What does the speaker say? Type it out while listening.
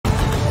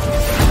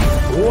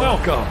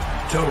Welcome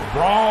to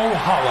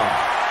Brawlhalla.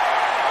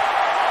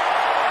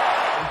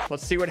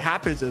 Let's see what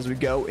happens as we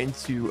go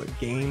into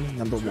game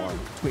number 1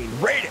 between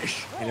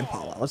Raydish and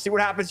Impala. Let's see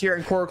what happens here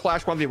in Core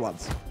Clash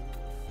 1v1s.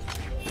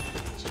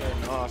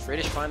 Starting off,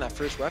 Raydish find that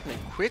first weapon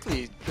and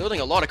quickly building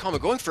a lot of combo,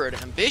 going for an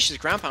ambitious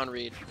ground pound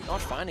read. Not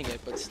finding it,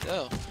 but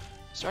still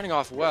starting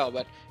off well,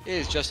 but it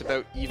is just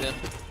about even,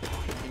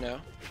 you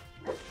know.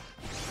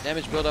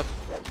 Damage buildup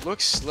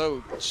looks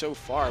slow so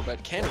far,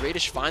 but can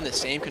Raydish find the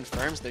same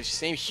confirms, the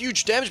same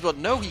huge damage build?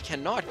 No, he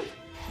cannot.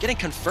 Getting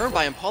confirmed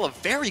by Impala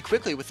very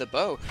quickly with the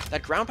bow.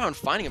 That ground pound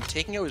finding him,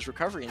 taking out his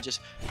recovery, and just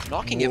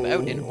knocking him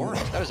out in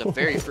orange. That was a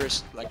very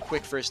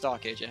quick first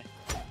stock, AJ.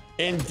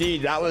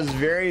 Indeed, that was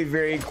very,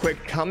 very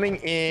quick. Coming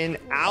in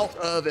out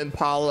of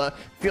Impala,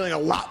 feeling a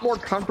lot more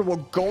comfortable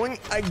going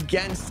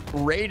against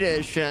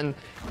Raydish. And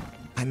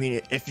I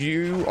mean, if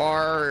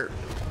you're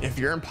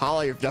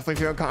Impala, you're definitely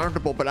feeling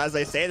comfortable. But as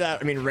I say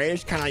that, I mean,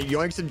 Raydish kind of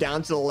yoinks him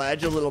down to the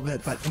ledge a little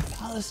bit, but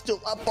Impala's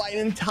still up by an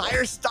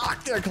entire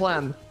stock there,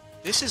 Clem.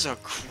 This is a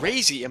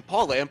crazy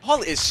Impala.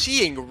 Impala is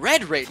seeing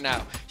red right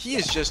now. He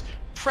is just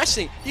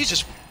pressing, he's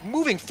just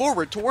moving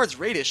forward towards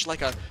Raydish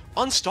like an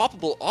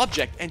unstoppable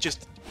object and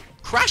just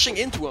crashing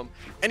into him.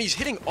 And he's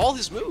hitting all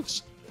his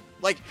moves.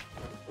 Like,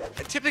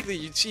 typically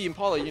you'd see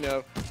Impala, you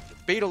know,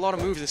 bait a lot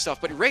of moves and stuff,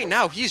 but right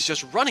now he's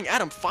just running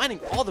at him, finding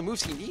all the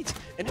moves he needs.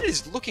 And it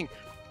is looking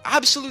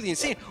absolutely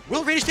insane.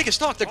 Will Raydish take a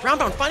stock? The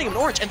ground pound finding him in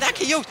orange, and that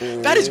KO,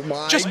 that is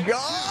just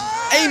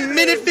a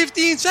minute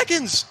 15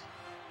 seconds.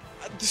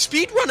 The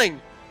speed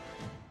running.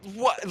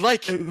 What,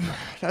 like,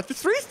 that's the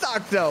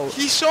 3-stock though.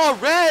 He saw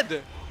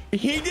red.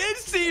 He did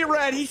see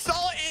red. He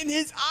saw it in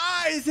his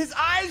eyes. His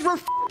eyes were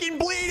fucking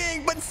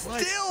bleeding, but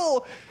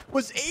still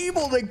was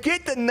able to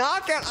get the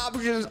knockout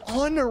options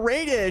on the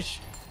Raydish.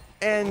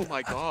 And oh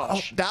my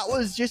gosh, that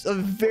was just a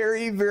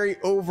very, very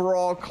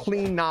overall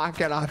clean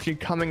knockout option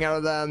coming out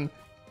of them.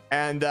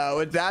 And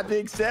with that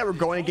being said, we're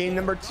going to game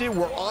number 2.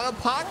 We're on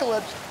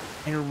Apocalypse.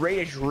 And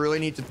Raydish really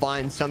needs to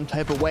find some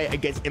type of way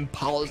against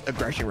Impala's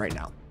aggression right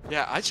now.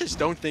 Yeah, I just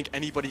don't think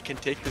anybody can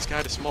take this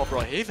guy to Small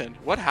Brawlhaven.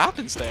 What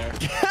happens there?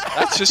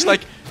 That's just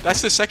like,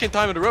 that's the second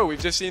time in a row we've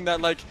just seen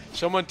that, like,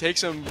 someone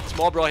takes him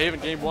Small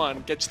Brawlhaven game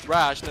 1, gets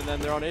thrashed, and then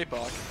they're on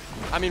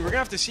APOC. I mean, we're gonna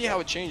have to see how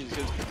it changes,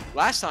 because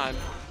last time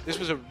this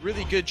was a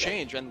really good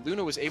change and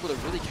Luna was able to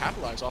really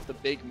capitalize off the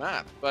big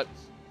map. But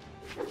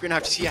we're gonna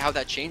have to see how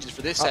that changes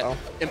for this set.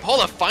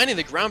 Impala finding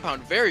the ground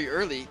pound very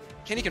early.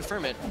 Can he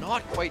confirm it?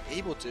 Not quite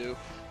able to.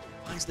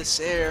 Finds the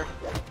Sair.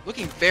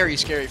 Looking very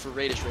scary for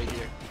Raydish right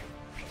here.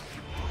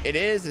 It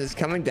is. It's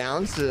coming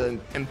down to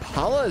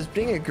Impala is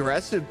being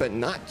aggressive, but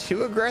not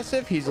too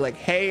aggressive. He's like,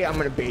 hey, I'm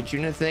going to bait you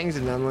into things,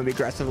 and then I'm going to be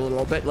aggressive a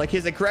little bit. Like,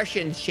 his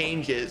aggression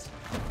changes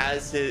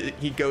as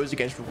he goes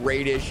against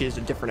Raydish's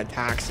different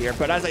attacks here.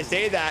 But as I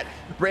say that,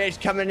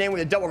 Raydish coming in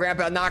with a double ground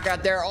pound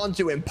knockout there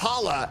onto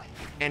Impala.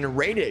 And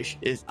Raydish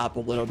is up a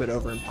little bit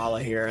over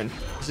Impala here. And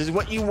this is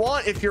what you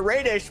want if you're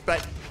Raydish,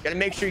 but you got to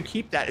make sure you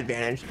keep that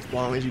advantage as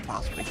long as you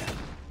possibly can.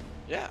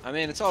 Yeah, I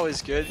mean, it's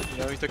always good. You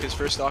know, he took his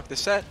first stock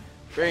this set.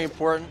 Very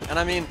important. And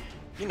I mean,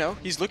 you know,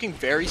 he's looking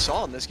very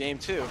solid in this game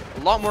too. A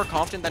lot more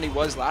confident than he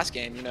was last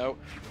game, you know.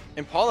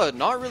 Impala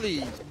not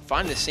really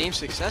finding the same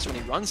success when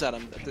he runs at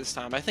him at this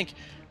time.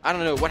 I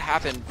don't know what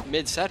happened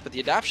mid-set, but the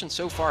adaptation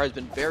so far has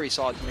been very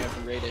solid coming out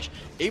from Raydish.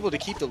 Able to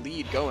keep the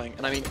lead going.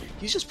 And I mean,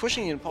 he's just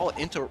pushing Impala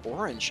into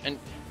orange and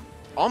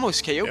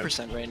almost KO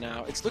percent right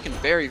now. It's looking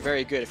very,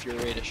 very good if you're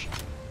Raydish.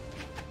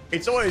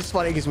 It's always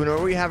funny because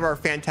whenever we have our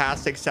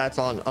fantastic sets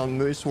on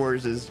Moose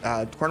Wars'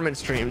 tournament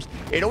streams,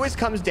 it always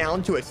comes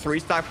down to a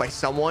 3-stock by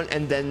someone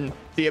and then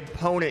the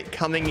opponent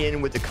coming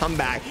in with the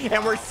comeback.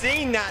 And we're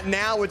seeing that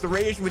now with the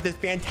Raydish with this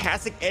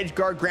fantastic edge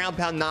guard ground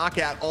pound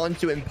knockout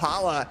onto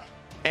Impala.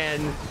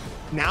 And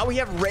now we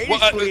have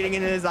Raydish bleeding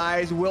in his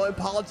eyes. Will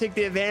Impala take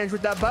the advantage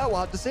with that bow? We'll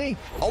have to see.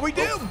 Oh, we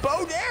do.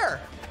 Bow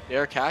dare.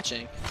 They're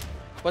catching.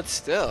 But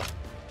still,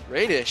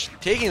 Raydish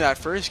taking that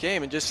first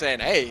game and just saying,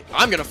 hey,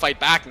 I'm going to fight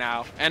back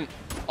now. And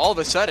all of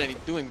a sudden, he's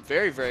doing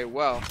very, very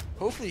well.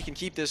 Hopefully, he can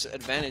keep this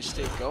advantage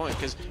state going,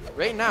 because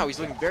right now, he's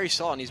looking very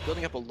solid. And he's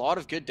building up a lot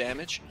of good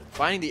damage,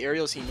 finding the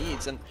aerials he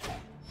needs. And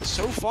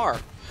so far,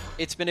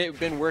 it's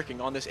been working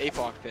on this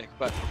APOC pick.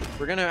 But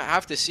we're going to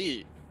have to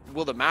see,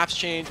 will the maps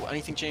change? Will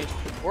anything change?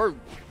 Or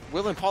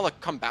will Impala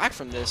come back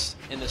from this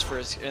in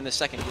the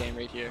second game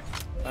right here?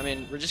 I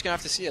mean, we're just going to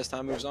have to see as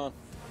time moves on.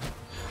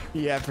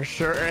 Yeah, for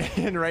sure.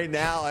 And right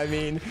now, I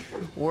mean,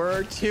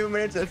 we're 2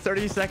 minutes and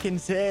 30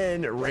 seconds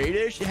in.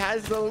 Raydish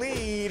has the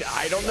lead.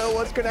 I don't know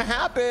what's going to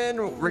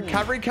happen.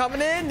 Recovery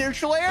coming in.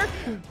 Neutral air.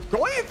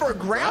 Going in for a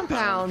ground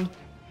pound.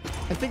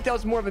 I think that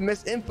was more of a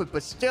missed input,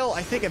 but still,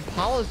 I think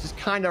Impala's just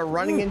kind of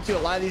running into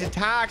a lot of these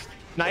attacks.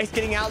 Nice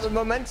getting out of the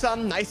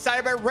momentum. Nice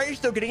side by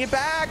Raydish, though, getting it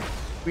back.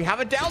 We have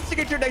a down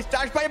signature. Nice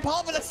dodge by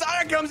Impala, but the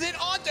side comes in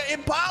onto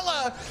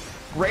Impala.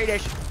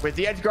 Raydish with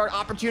the edge guard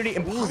opportunity.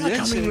 Impala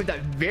coming with that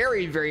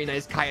very, very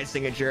nice Kaya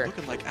signature.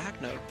 Looking like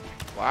Acno.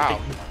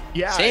 Wow.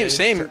 Yeah.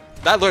 Same.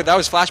 That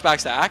was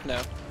flashbacks to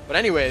Acno. But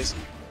anyways,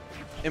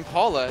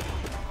 Impala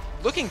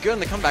looking good in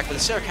the comeback, but the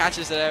Sair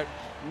catches it out.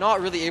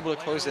 not really able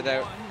to close it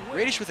out.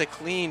 Raydish with a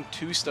clean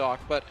 2-stock,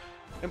 but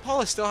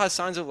Impala still has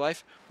signs of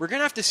life. We're going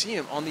to have to see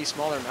him on these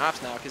smaller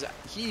maps now because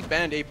he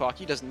banned APOC.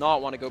 He does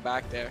not want to go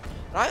back there.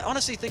 And I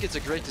honestly think it's a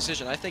great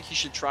decision. I think he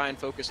should try and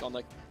focus on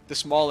like the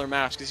smaller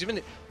maps because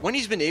even when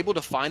he's been able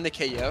to find the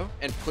KO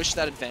and push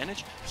that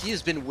advantage, he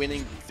has been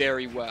winning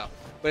very well.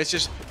 But it's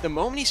just the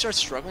moment he starts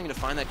struggling to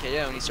find that KO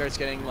and he starts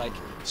getting like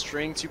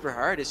stringed super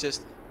hard, it's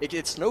just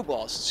it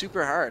snowballs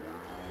super hard,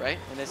 right?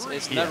 And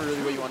it's never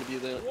really what you want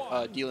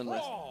to be dealing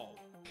with.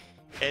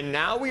 And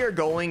now we are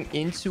going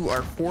into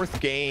our 4th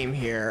game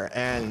here,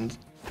 and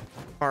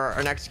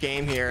our next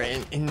game here,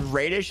 and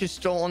Raydish is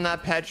still on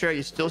that Petra.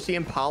 You still see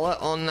Impala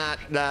on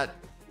that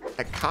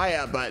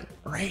Kaya, but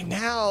right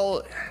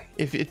now,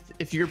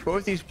 if you're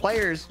both these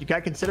players, you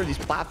gotta consider these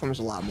platforms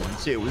a lot more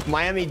too. With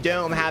Miami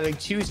Dome having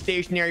 2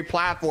 stationary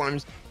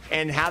platforms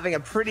and having a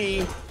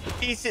pretty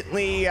decent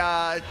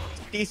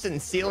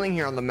ceiling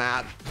here on the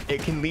map,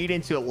 it can lead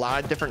into a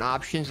lot of different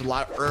options, a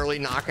lot of early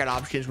knockout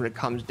options when it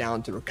comes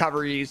down to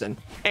recoveries and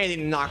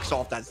anything that knocks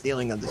off that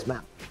ceiling of this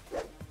map.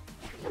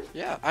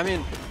 Yeah, I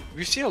mean,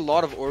 we've seen a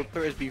lot of orb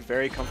players be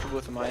very comfortable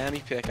with the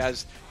Miami pick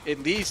as it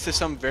leads to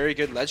some very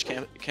good ledge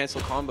cancel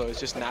combos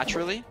just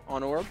naturally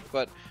on orb.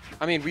 But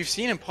I mean, we've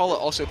seen Impala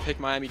also pick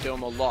Miami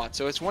Dome a lot,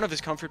 so it's one of his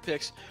comfort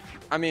picks.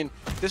 I mean,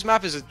 this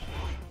map is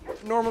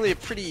normally a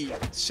pretty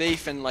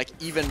safe and like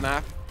even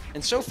map,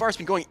 and so far it's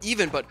been going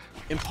even, but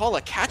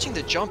Impala catching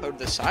the jump out of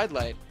the side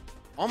light,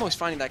 almost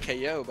finding that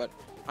KO. But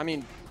I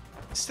mean,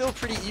 still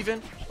pretty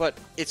even, but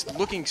it's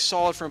looking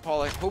solid for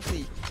Impala.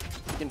 Hopefully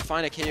he can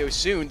find a KO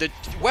soon. The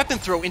weapon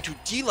throw into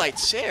D-Light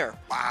Sair.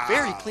 Wow.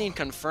 Very clean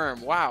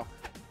confirm. Wow.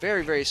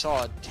 Very, very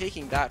solid.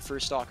 Taking that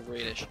first stock of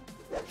Raydish.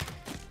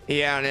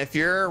 Yeah, and if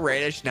you're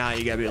Raydish now,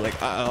 you gotta be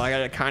like, uh-oh, I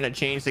gotta kind of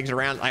change things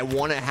around. I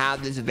want to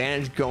have this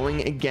advantage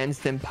going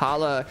against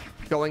Impala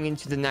going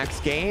into the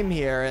next game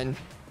here, and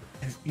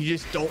you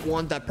just don't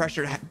want that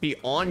pressure to be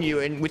on you.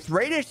 And with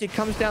Raydish, it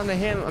comes down to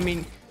him. I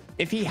mean,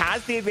 if he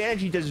has the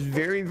advantage, he does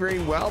very, very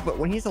well. But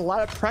when he's a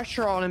lot of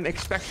pressure on him,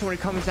 especially when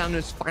it comes down to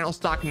his final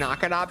stock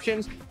knockout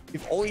options,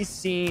 we've always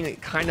seen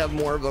kind of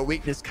more of a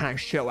weakness kind of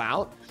show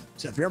out.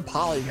 So if you're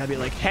Impala, you gotta be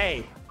like,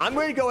 hey, I'm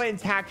going to go ahead and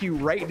attack you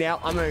right now.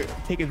 I'm going to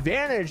take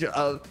advantage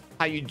of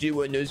how you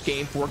do in those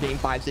game 4, game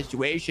 5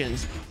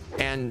 situations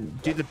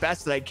and do the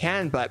best that I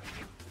can. But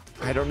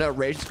I don't know.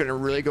 Raydish is going to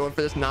really go in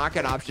for this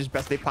knockout option as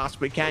best they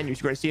possibly can. You're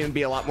going to see him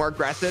be a lot more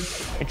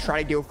aggressive and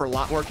try to go for a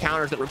lot more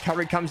counters. That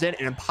recovery comes in,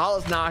 and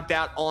Impala's knocked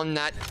out on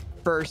that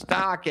first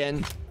stock.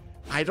 And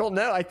I don't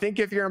know. I think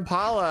if you're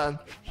Impala,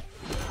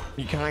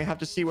 you kind of have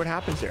to see what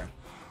happens here.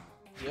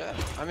 Yeah,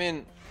 I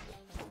mean,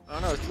 I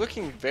don't know. It's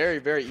looking very,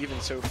 very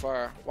even so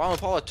far. While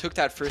Impala took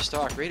that first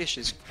stock, Raydish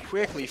is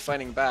quickly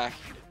fighting back.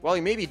 While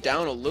he may be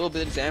down a little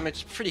bit of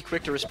damage, pretty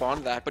quick to respond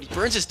to that. But he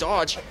burns his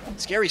dodge.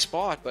 Scary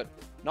spot, but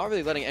not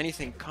really letting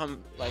anything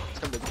come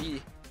to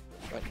be.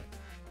 But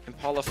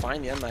Impala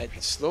find the end light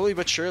slowly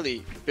but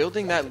surely,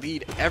 building that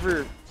lead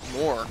ever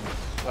more.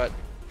 But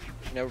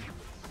you know,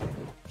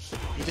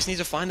 he just needs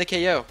to find the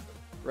KO,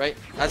 right?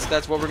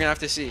 That's what we're gonna have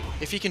to see.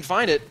 If he can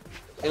find it,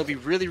 it'll be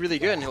really, really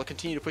good, and he'll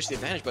continue to push the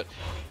advantage. But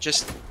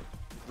just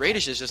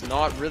Raydish is just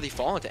not really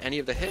falling to any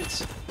of the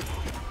hits.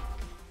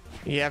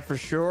 Yeah, for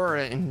sure.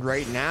 And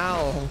right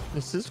now,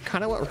 this is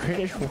kind of what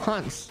Raydish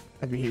wants.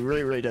 I mean, he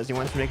really, really does. He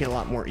wants to make it a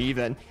lot more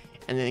even,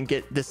 and then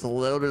get this a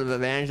little bit of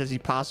advantage as he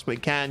possibly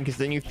can, because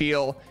then you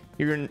feel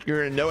you're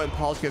gonna know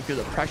Impala's gonna feel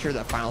the pressure of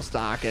that final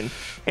stock, and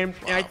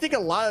I think a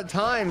lot of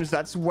times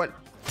that's what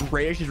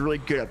Raydish is really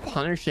good at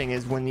punishing,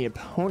 is when the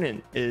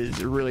opponent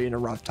is really in a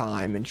rough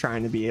time and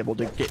trying to be able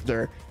to get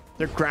their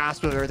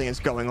grasp of everything that's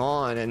going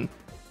on. And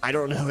I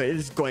don't know, it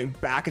is going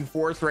back and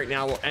forth right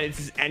now, and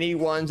it's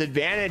anyone's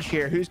advantage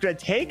here. Who's gonna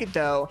take it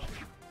though?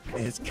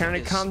 It's kind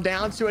of come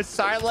down to a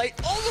sidelight.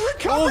 Oh, the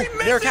recovery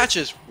misses! There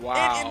catches.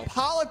 Wow. And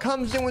Impala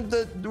comes in with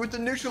the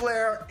neutral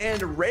air,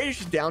 and Raydish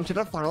is down to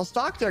the final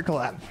stock there,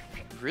 Collab.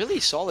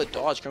 Really solid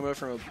dodge coming out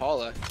from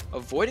Impala,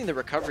 avoiding the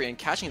recovery and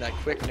catching that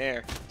quick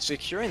nair,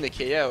 securing the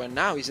KO, and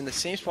now he's in the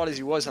same spot as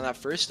he was on that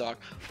first stock.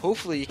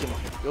 Hopefully he can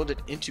build it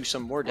into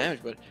some more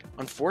damage, but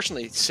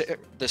unfortunately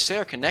the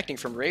Sair connecting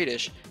from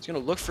Raydish. He's going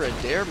to look for a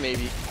dare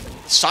maybe.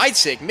 Side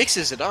sig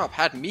mixes it up,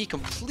 had me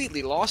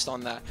completely lost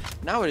on that.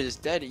 Now it is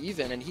dead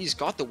even, and he's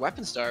got the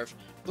weapon starve.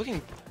 Looking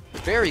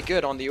very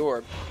good on the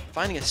orb,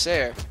 finding a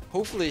Sair,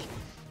 hopefully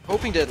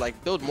hoping to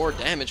like build more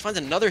damage, finds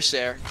another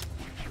Sair.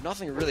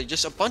 Nothing really,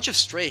 just a bunch of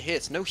stray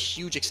hits, no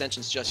huge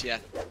extensions just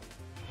yet.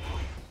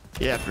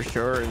 Yeah, for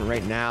sure. And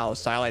right now,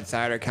 Silent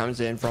Cider comes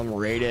in from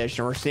Raydish,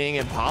 and we're seeing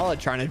Impala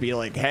trying to be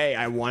like, hey,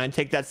 I want to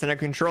take that center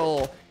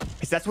control,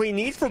 because that's what he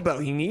needs for bow.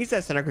 He needs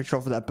that center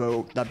control for that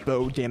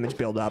bow damage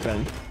build up.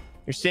 And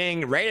you're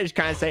seeing Raydish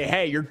kind of say,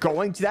 hey, you're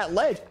going to that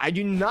ledge. I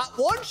do not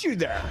want you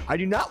there. I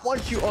do not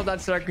want you on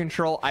that center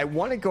control. I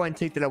want to go and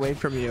take that away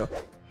from you.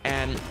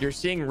 And you're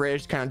seeing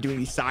Raydish kind of doing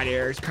these side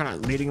airs, kind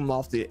of leading him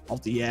off the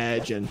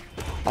edge and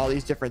all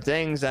these different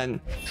things and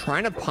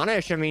trying to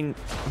punish. I mean,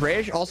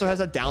 Raydish also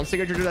has a down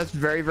signature that's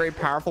very, very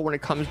powerful when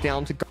it comes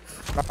down to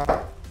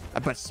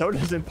but so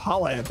does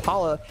Impala.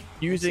 Impala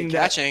using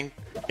that catching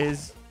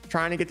is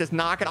trying to get this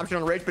knockout option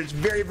on Rage, but it's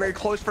very, very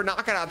close for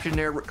knockout option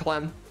there,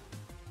 Clem.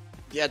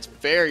 Yeah, it's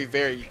very,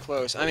 very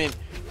close. I mean,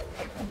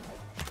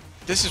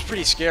 this is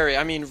pretty scary.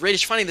 I mean,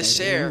 Raydish finding the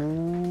Sair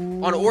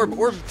on Orb.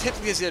 Orb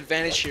typically has the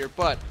advantage here,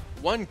 but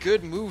one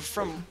good move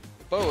from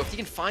Bo, if he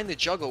can find the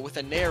juggle with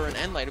a Nair and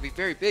Endlight, it'll be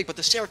very big. But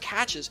the Sair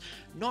catches,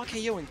 not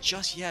KOing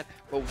just yet,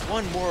 but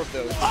one more of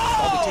those will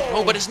probably take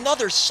home. But it's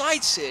another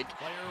side sig.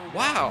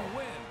 Wow.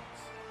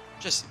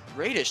 Just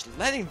Raydish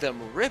letting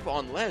them rip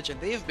on ledge, and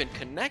they have been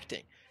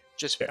connecting.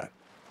 Just,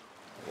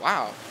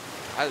 wow.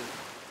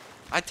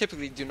 I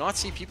typically do not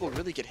see people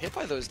really get hit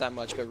by those that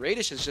much, but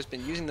Raydish has just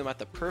been using them at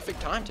the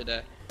perfect time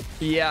today.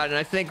 Yeah, and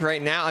I think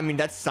right now, I mean,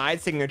 that side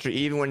signature,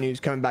 even when he was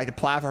coming back to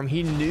platform,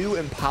 he knew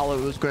Impala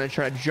was going to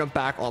try to jump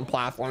back on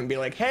platform and be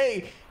like,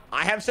 hey,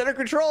 I have center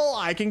control.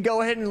 I can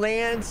go ahead and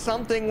land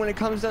something when it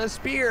comes down a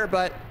spear,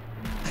 but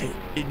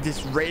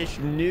this Raydish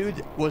knew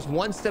was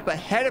one step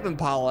ahead of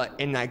Impala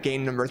in that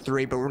game number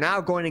 3, but we're now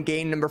going to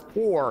game number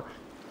 4.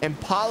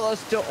 Impala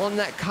still on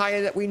that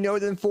Kaya that we know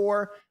them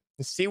for.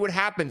 And see what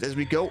happens as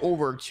we go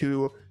over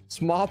to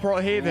Small Pearl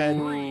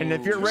Haven. And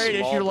if you're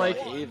Raydish, you're like,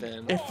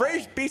 if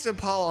Raydish beats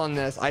Impala on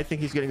this, I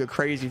think he's gonna go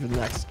crazy for the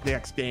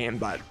next game.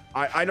 But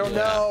I don't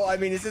know. I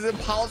mean, this is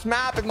Impala's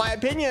map, in my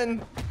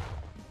opinion.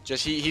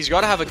 Just he's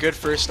got to have a good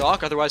first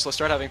stock, otherwise he'll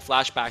start having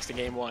flashbacks to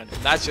game 1. And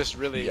that's just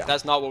really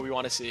that's not what we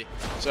want to see.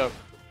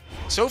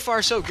 So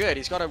far so good.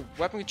 He's got a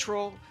weapon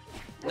control.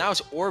 Now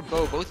it's Orb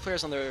Bo, both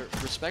players on their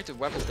respective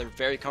weapons they're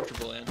very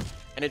comfortable in.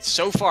 And it's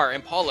so far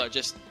Impala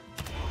just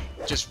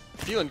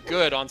feeling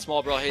good on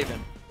Small Brawl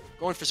Haven.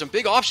 Going for some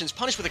big options,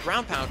 punished with a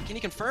ground pound. Can he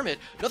confirm it?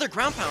 Another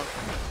ground pound.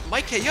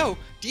 Might KO.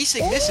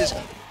 D-Sig misses.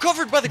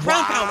 Covered by the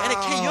ground pound, and it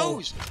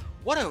KOs.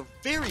 What a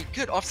very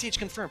good offstage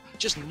confirm.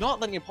 Just not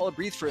letting Impala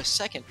breathe for a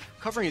second,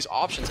 covering his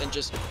options, and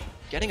just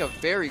getting a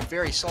very,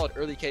 very solid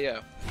early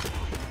KO.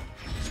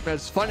 But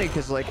it's funny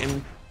because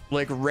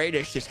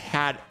Raydish just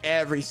had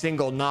every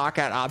single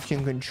knockout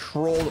option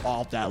controlled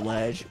off that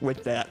ledge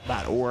with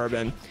that orb.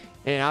 And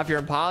now if you're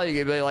Impala, you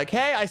can be like,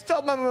 hey, I still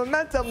have my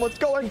momentum. Let's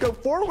go and go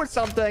forward with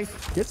something.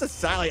 It's a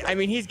silent. I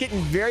mean, he's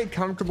getting very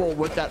comfortable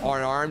with that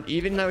unarmed,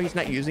 even though he's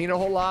not using it a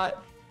whole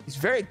lot. He's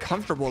very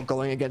comfortable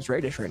going against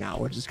Raydish right now,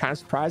 which is kind of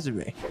surprising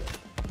me.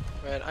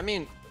 Right. I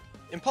mean,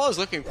 Impala's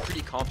looking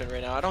pretty confident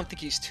right now. I don't think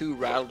he's too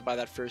rattled by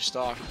that first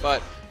stock,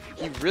 but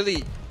he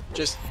really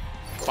just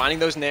finding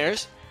those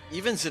nairs,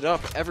 evens it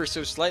up ever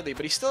so slightly,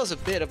 but he still has a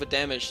bit of a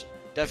damage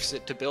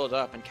deficit to build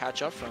up and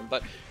catch up from.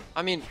 But,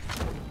 I mean,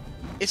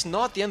 it's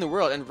not the end of the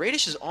world, and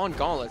Raydish is on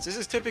gauntlets. This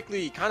is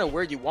typically kind of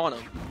where you want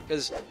him,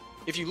 because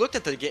if you looked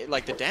at the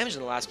damage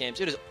in the last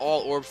games, it is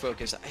all orb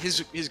focus.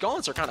 His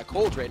gauntlets are kind of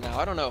cold right now.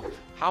 I don't know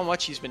how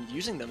much he's been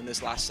using them in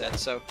this last set,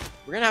 so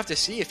we're gonna have to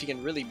see if he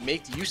can really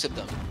make use of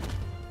them.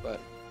 But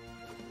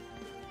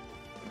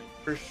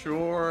for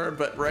sure,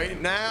 but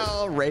right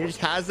now Raydish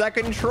has that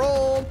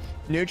control.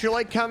 Neutral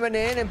light coming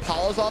in, and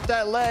Impala's off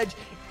that ledge.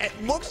 It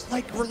looks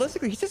like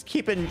realistically he's just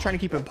trying to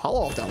keep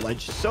Impala off that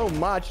ledge so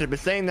much. I've been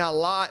saying that a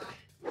lot,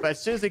 but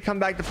as soon as they come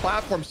back to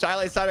platform,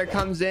 Silent Sider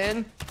comes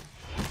in.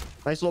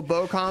 Nice little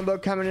bow combo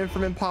coming in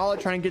from Impala,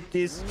 trying to get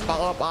these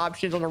follow-up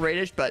options on the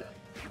Raydish, but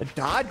the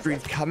dodge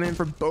reads coming in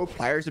from both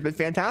players have been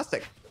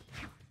fantastic.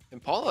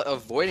 Impala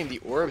avoiding the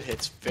orb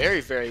hits very,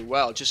 very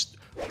well, just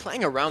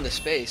playing around the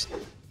space,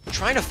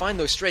 trying to find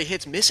those stray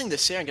hits, missing the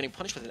Sair and getting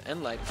punished with an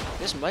end light.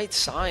 This might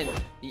sign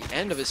the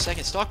end of his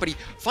second stock, but he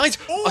finds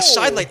a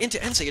side light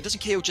into Ensei. It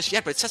doesn't KO just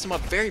yet, but it sets him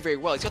up very, very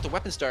well. He's got the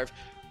weapon starve.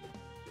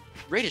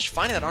 Raydish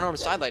finding that unarmed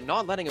side light,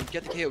 not letting him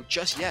get the KO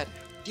just yet.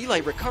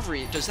 D-Light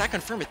recovery, does that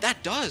confirm it?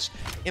 That does!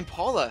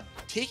 Impala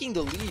taking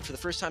the lead for the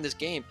first time this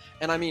game,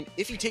 and I mean,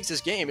 if he takes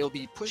this game, it'll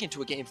be pushing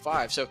to a game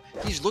 5, so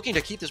he's looking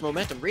to keep this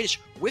momentum. Raydish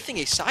whiffing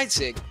a side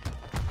sig.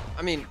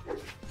 I mean,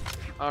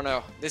 I don't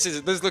know. This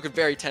is looking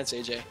very tense,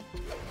 AJ.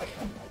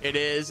 It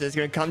is. It's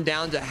going to come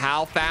down to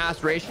how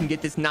fast Raydish can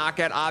get this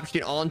knockout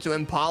option onto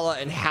Impala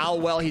and how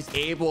well he's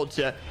able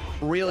to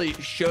really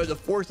show the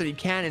force that he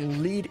can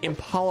and lead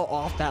Impala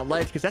off that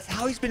ledge, because that's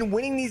how he's been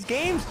winning these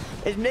games,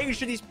 is making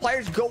sure these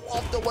players go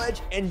off the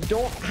ledge and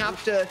don't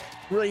have to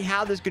really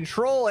have this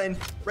control. And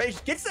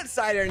Raydish gets that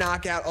side air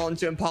knockout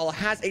onto Impala,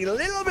 has a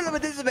little bit of a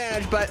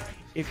disadvantage, but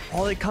if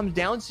all it comes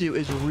down to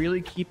is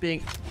really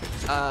keeping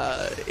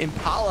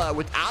Impala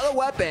without a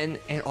weapon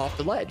and off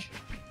the ledge.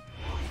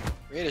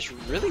 Raydish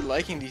really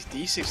liking these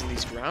D6 and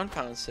these ground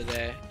pounds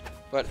today,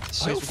 but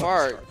so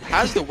far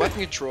has the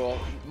weapon control,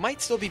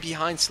 might still be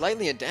behind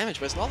slightly in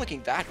damage, but it's not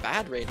looking that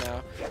bad right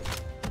now.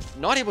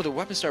 Not able to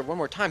weapon starve one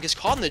more time, gets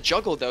caught in the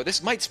juggle though.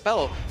 This might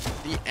spell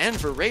the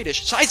end for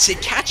Raydish. Side sig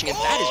catching, and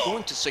that is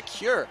going to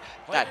secure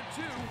that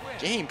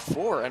game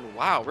 4, and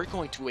wow, we're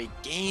going to a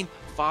game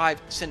 5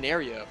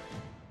 scenario.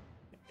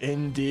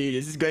 Indeed,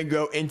 this is going to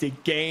go into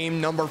game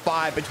number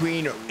 5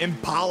 between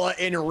Impala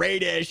and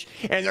Raydish,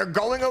 and they're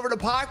going over to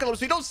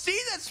Apocalypse. We don't see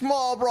that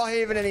small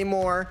Brawlhaven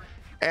anymore.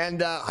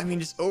 And I mean,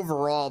 just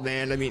overall,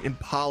 man, I mean,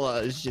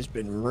 Impala has just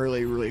been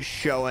really, really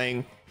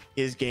showing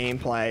his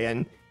gameplay.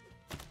 And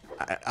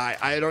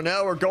I don't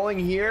know. We're going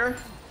here.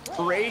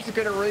 Raydish is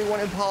going to really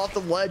want Impala off the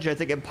ledge. I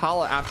think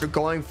Impala, after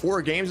going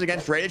 4 games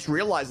against Raydish,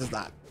 realizes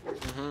that.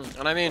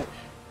 And I mean,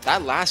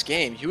 that last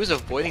game, he was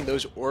avoiding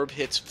those orb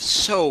hits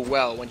so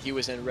well when he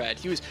was in red.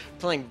 He was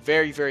playing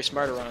very, very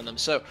smart around them.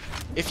 So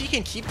if he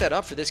can keep that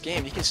up for this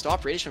game, he can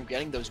stop Raydish from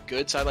getting those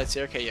good sidelight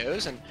Sarah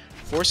KOs and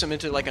force him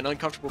into like an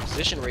uncomfortable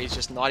position where he's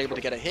just not able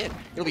to get a hit.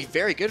 It'll be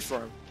very good for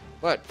him.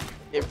 But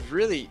it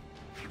really,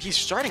 he's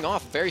starting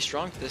off very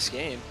strong for this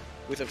game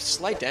with a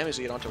slight damage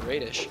lead onto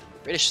Raydish.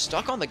 Raydish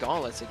stuck on the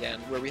gauntlets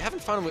again, where we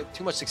haven't found him with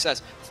too much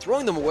success.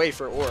 Throwing them away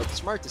for orb,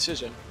 smart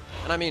decision.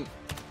 And I mean,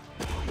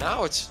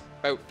 now it's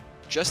about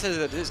just as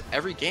it is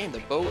every game, the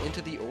bow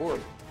into the orb.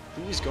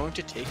 Who is going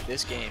to take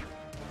this game?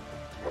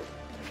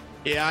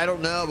 Yeah, I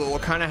don't know, but we'll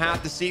kind of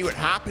have to see what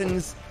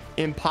happens.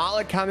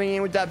 Impala coming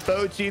in with that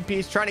bow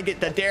 2-piece, trying to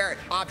get the dare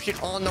option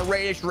on the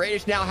Raydish.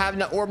 Raydish now having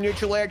the orb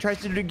neutral air, tries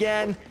to do it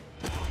again.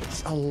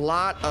 It's a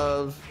lot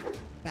of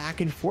back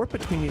and forth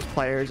between these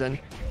players, and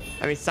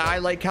I mean,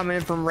 sidelight coming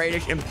in from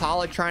Raydish,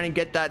 Impala trying to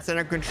get that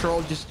center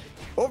control. Just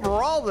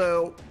overall,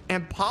 though,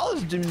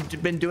 Impala's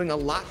been doing a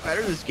lot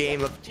better this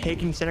game of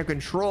taking center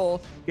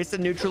control. Gets the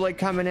neutral light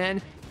coming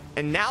in,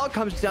 and now it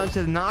comes down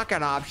to the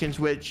knockout options,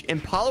 which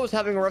Impala was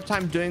having a rough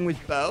time doing with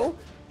bow,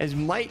 as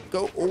might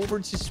go over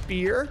to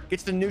spear,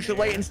 gets the neutral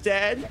light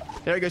instead.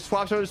 There he goes,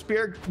 swaps over to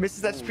spear,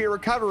 misses that spear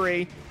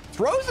recovery.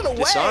 Throws it away.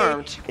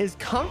 Disarmed. Is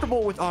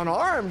comfortable with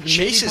unarmed.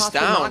 Chases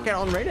down.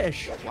 Knockout on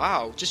Raydish.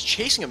 Wow, just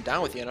chasing him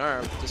down with the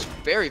unarmed. Just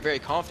very, very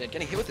confident.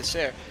 Getting hit with the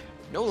Sair.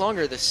 No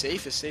longer the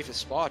safest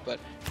spot, but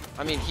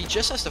I mean, he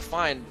just has to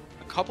find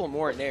a couple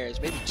more nairs,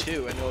 maybe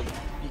 2, and it'll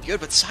be good.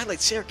 But sidelight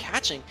Sair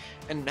catching,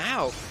 and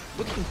now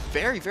looking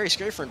very, very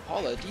scary for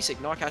Impala. D-Sig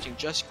not catching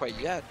just quite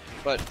yet,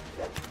 but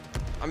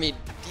I mean,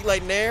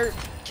 D-Light Nair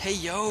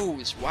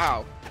KOs.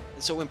 Wow.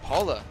 And so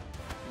Impala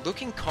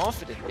looking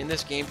confident in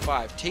this game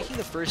 5, taking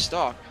the first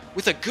stock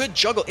with a good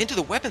juggle into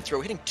the weapon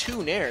throw, hitting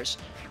 2 nairs.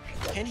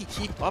 Can he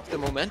keep up the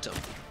momentum?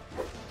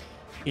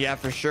 Yeah,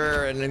 for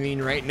sure. And I mean,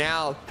 right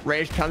now,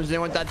 Raydish comes in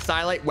with that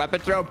sidelight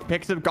weapon throw,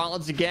 picks up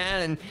gauntlets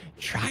again, and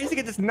tries to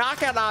get this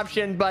knockout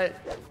option. But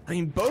I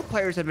mean, both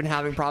players have been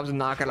having problems with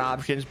knockout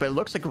options, but it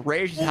looks like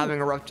Raydish is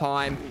having a rough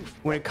time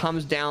when it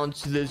comes down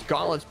to those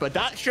gauntlets. But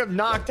that should have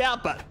knocked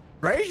out. But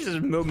Raydish's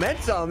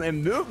momentum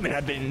and movement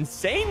have been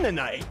insane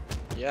tonight.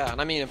 Yeah,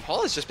 and I mean,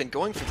 Impala's just been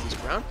going for these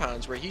ground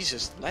pounds where he's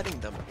just letting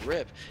them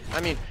rip.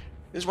 I mean,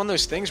 this is one of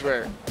those things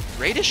where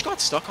Raydish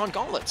got stuck on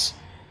gauntlets.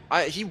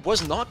 He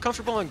was not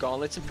comfortable on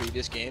gauntlets in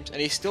previous games,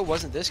 and he still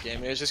wasn't this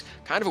game. It was just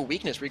kind of a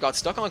weakness where he got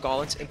stuck on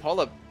gauntlets.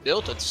 Impala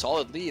built a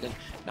solid lead, and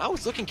now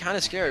it's looking kind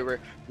of scary where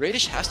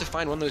Raydish has to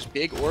find one of those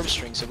big orb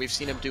strings that we've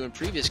seen him do in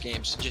previous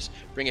games to just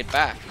bring it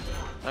back.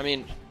 I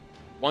mean,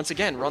 once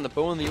again, we're on the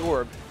bow and the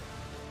orb.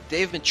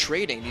 They've been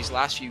trading these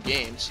last few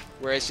games,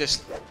 where it's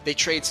just they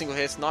trade single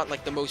hits, not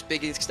like the most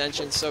big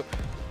extensions. So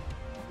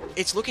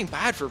it's looking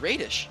bad for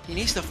Raydish. He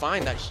needs to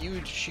find that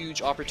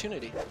huge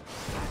opportunity.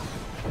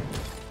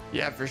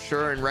 Yeah, for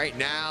sure. And right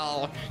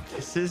now,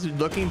 this is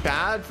looking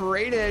bad for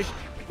Raydish.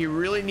 He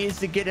really needs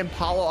to get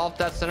Impala off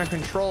that center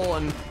control,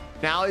 and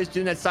now he's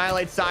doing that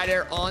sidelight side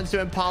air onto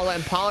Impala.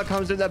 Impala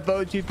comes with that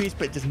bow 2-piece,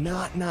 but does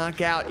not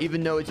knock out,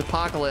 even though it's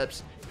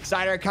Apocalypse.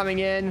 Side air coming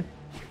in.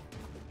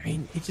 I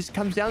mean, it just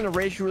comes down to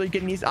Raydish really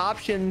getting these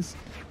options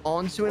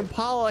onto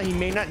Impala. He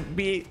may not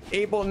be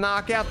able to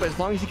knock out, but as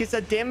long as he gets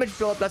that damage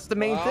build up, that's the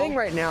main thing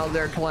right now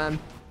there, Clem.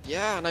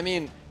 Yeah, and I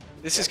mean,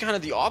 this is kind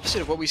of the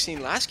opposite of what we've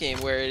seen last game,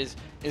 where it is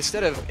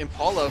instead of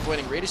Impala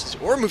avoiding Raydish's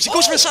orb moves, he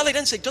goes for a sidelight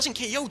Ensig, doesn't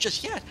KO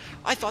just yet.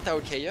 I thought that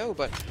would KO,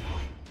 but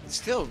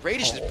still,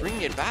 Raydish is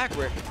bringing it back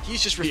where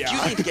he's just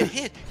refusing to get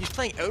hit. He's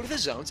playing out of the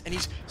zones, and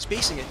he's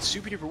spacing it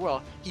super duper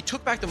well. He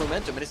took back the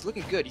momentum, and it's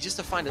looking good. He just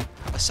has to find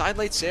a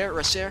sidelight Sair or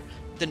a Sair.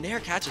 The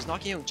Nair catches,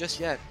 not KO just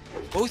yet.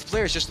 Both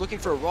players just looking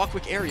for a raw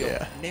quick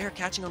aerial. Nair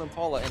catching on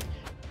Impala, and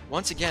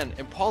once again,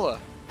 Impala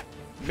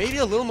maybe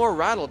a little more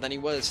rattled than he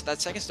was that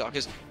second stock,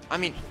 because I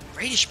mean,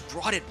 Raydish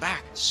brought it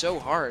back so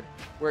hard,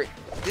 where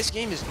this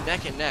game is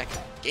neck and neck.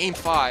 Game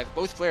 5,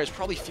 both players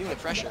probably feeling the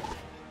pressure.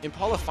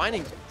 Impala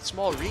finding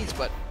small reads,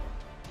 but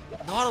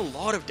not a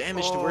lot of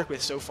damage to work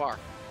with so far.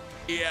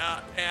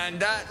 Yeah, and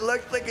that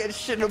looked like it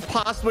should have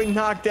possibly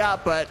knocked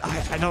out, but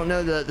I don't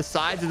know. The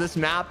sides of this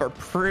map are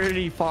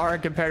pretty far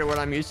compared to what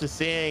I'm used to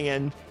seeing,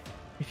 and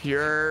if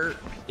you're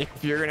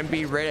gonna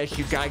be Raydish,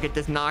 you've got to get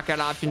this knockout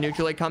option.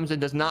 Neutrally comes in,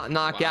 does not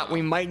knock out.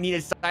 We might need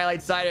a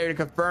sidelight side air to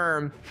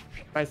confirm.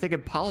 But I think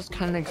Impala's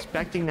kind of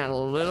expecting that a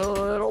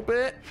little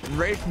bit.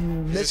 Raydish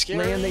missed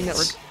landing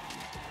that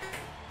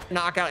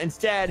knockout.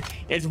 Instead,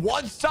 it's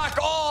one stock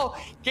all.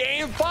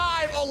 Game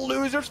 5, a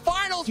loser's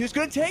finals. Who's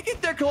gonna take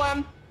it there,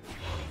 Clem?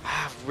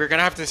 We're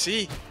gonna have to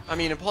see. I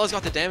mean, Impala's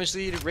got the damage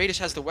lead. Raydish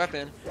has the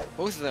weapon.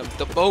 Both of them,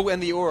 the bow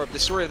and the orb. The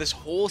story of this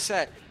whole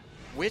set.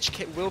 Which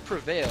will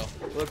prevail?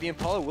 Will it be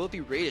Impala? Will it be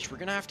Raydish? We're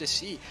gonna have to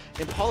see.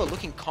 Impala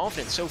looking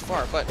confident so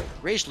far, but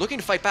Raydish looking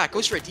to fight back.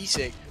 Goes for a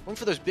D-Sig, going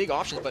for those big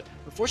options, but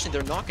unfortunately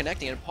they're not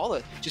connecting. And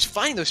Impala just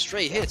finding those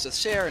stray hits. A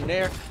Sair, a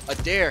Nair, a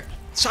Dare,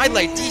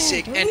 sidelight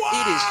D-Sig, and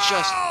it is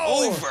just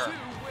over.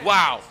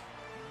 Wow.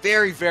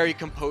 Very, very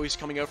composed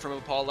coming out from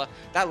Impala.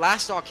 That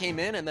last stock came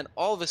in, and then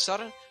all of a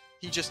sudden,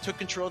 he just took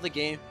control of the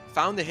game,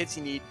 found the hits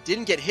he needed,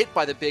 didn't get hit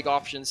by the big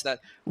options that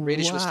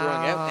Raydish was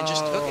throwing out, and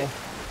just took it.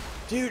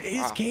 Dude, it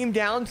just came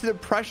down to the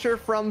pressure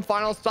from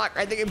final stock.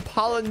 I think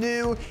Impala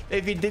knew that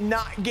if he did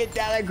not get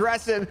that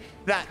aggressive,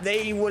 that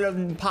they would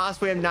have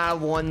possibly not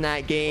have won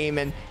that game.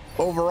 And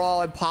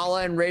overall,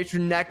 Impala and Raydish were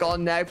neck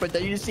on neck, but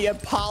then you see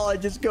Impala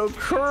just go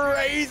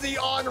crazy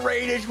on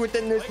Raydish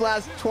within this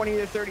last 20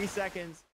 to 30 seconds.